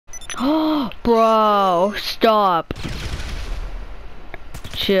Bro, stop.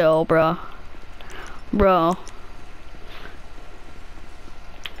 Chill, bro. Bro.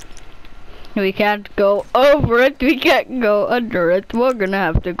 We can't go over it. We can't go under it. We're gonna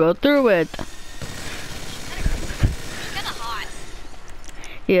have to go through it. She's kinda hot.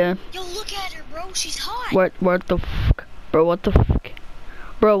 Yeah. Yo, look at her, bro. She's hot. What the fuck? Bro, what the fuck?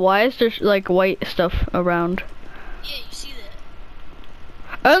 Bro, why is there like white stuff around? Yeah, you see that.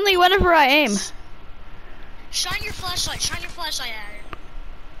 Only whenever I aim. Shine your flashlight at her.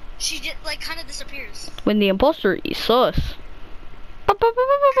 She just like kind of disappears. When the imposter is sus.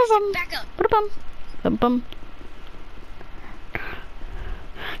 Back up.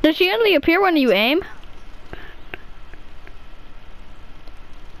 Does she only appear when you aim?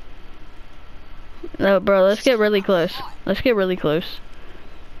 No, bro, let's get really close. Let's get really close.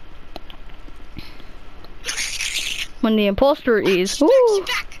 When the imposter is, ooh,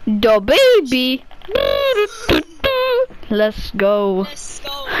 the baby. Let's go. Let's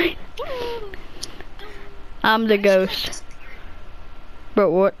go. I'm the ghost.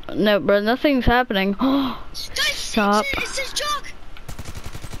 Bro, what? No, bro, nothing's happening. Stop. It says Jock.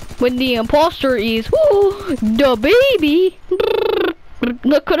 When the imposter is, ooh, the baby.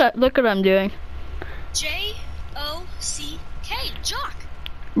 Look what I'm doing. J-O-C-K, Jock.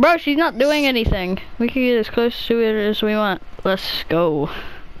 Bro, she's not doing anything. We can get as close to it as we want. Let's go.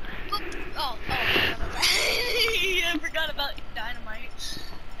 Oh, I forgot about dynamite.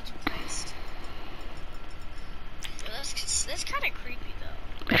 That's kind of creepy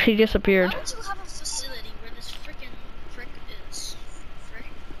though. She disappeared. Why would you have a facility where this frick is? Frick?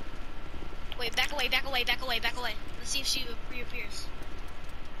 Wait, back away. Let's see if she reappears.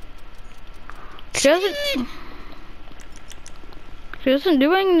 She isn't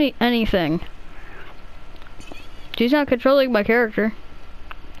doing anything. She's not controlling my character.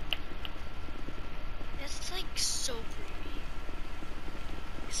 That's like so creepy.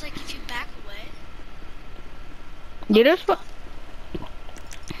 It's like if you back away. You just. Yep.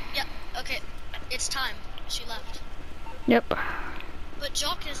 Okay. It's time. She left. Yep. But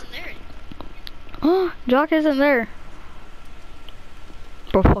Jock isn't there anymore. Oh, Jock isn't there.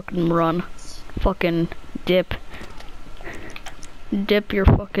 Bro, fucking run. Fucking dip. Dip your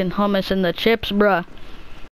fucking hummus in the chips, bruh.